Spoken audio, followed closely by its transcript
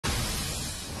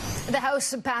The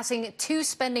House passing two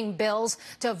spending bills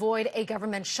to avoid a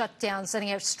government shutdown, sending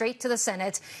it straight to the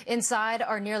Senate. Inside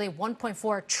are nearly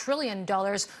 $1.4 trillion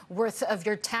worth of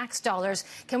your tax dollars.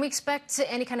 Can we expect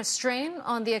any kind of strain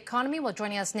on the economy? Well,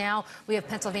 joining us now, we have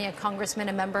Pennsylvania Congressman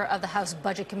and member of the House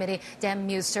Budget Committee, Dan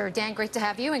Meuser. Dan, great to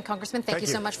have you. And Congressman, thank you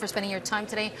so much for spending your time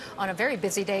today on a very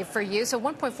busy day for you. So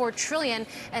 $1.4 trillion,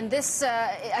 and this,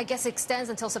 I guess, extends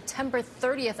until September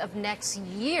 30th of next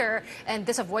year. And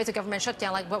this avoids a government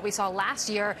shutdown like what we saw last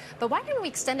year. But why didn't we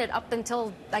extend it up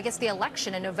until, I guess, the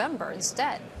election in November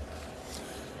instead?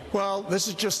 Well, this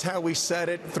is just how we set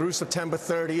it through September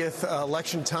 30th.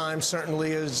 Election time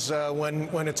certainly is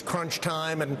when it's crunch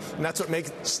time, and that's what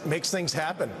makes things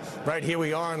happen. Right here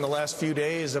we are in the last few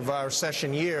days of our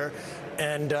session year,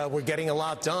 and we're getting a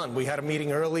lot done. We had a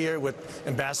meeting earlier with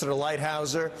Ambassador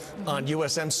Lighthizer on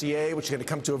USMCA, which is going to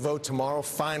come to a vote tomorrow,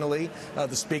 finally.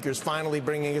 The Speaker's finally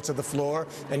bringing it to the floor.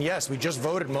 And yes, we just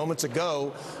voted moments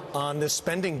ago on this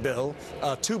spending bill,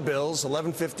 two bills,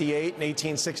 1158 and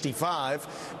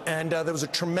 1865. And there was a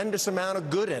tremendous amount of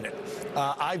good in it.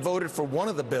 I voted for one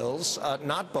of the bills,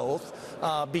 not both,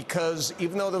 because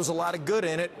even though there was a lot of good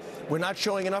in it, we're not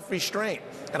showing enough restraint.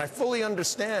 And I fully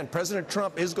understand President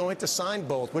Trump is going to sign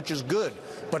both, which is good.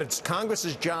 But it's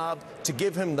Congress's job to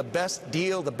give him the best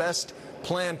deal, the best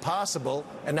plan possible,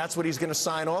 and that's what he's going to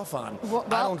sign off on. Well,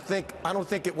 I don't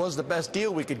think it was the best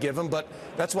deal we could give him, but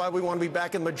that's why we want to be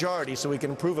back in the majority so we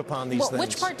can improve upon these things.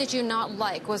 Which part did you not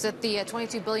like? Was it the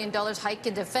 $22 billion hike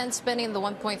in defense spending, the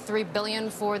 $1.3 billion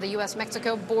for the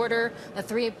U.S.-Mexico border, the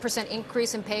 3%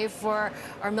 increase in pay for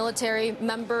our military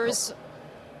members?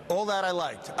 All that I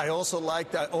liked. I also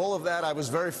liked all of that I was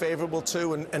very favorable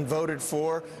to and voted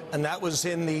for, and that was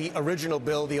in the original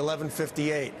bill, the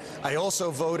 1158. I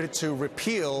also voted to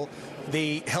repeal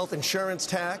the health insurance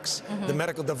tax, the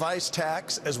medical device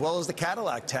tax, as well as the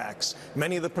Cadillac tax.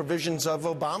 Many of the provisions of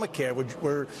Obamacare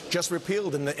were just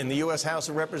repealed in the U.S. House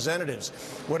of Representatives.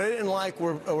 What I didn't like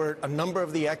were a number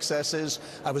of the excesses.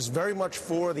 I was very much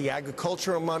for the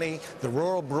agricultural money, the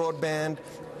rural broadband,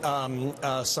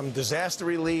 some disaster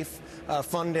relief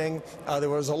funding. There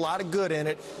was a lot of good in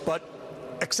it, but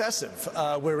excessive.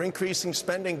 We're increasing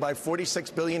spending by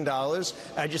 $46 billion.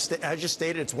 As you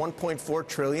stated, it's $1.4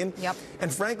 trillion. Yep.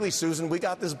 And frankly, Susan, we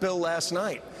got this bill last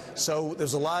night. So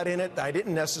there's a lot in it that I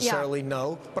didn't necessarily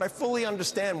know, but I fully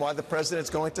understand why the president's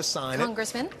going to sign it.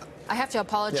 Congressman, I have to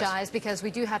apologize because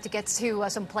we do have to get to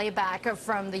some playback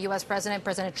from the U.S.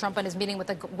 President Trump, and his meeting with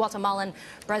the Guatemalan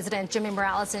President Jimmy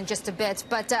Morales in just a bit.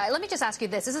 But let me just ask you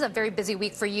this. This is a very busy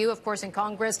week for you, of course, in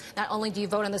Congress. Not only do you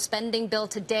vote on the spending bill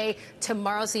today,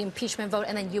 tomorrow's the impeachment vote,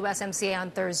 and then USMCA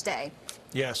on Thursday.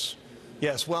 Yes.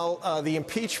 Yes, well, the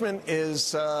impeachment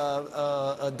is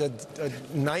a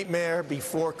nightmare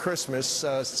before Christmas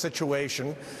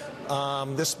situation.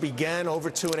 This began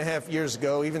over 2.5 years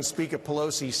ago. Even Speaker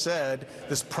Pelosi said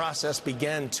this process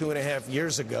began 2.5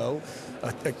 years ago.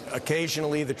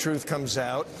 Occasionally, the truth comes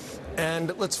out.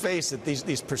 And let's face it,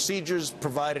 these procedures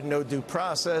provided no due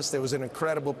process. There was an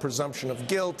incredible presumption of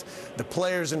guilt. The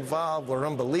players involved were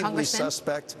unbelievably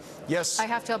suspect. Yes. I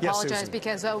have to apologize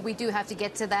because we do have to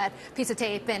get to that piece of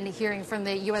tape and hearing from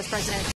the U.S. President.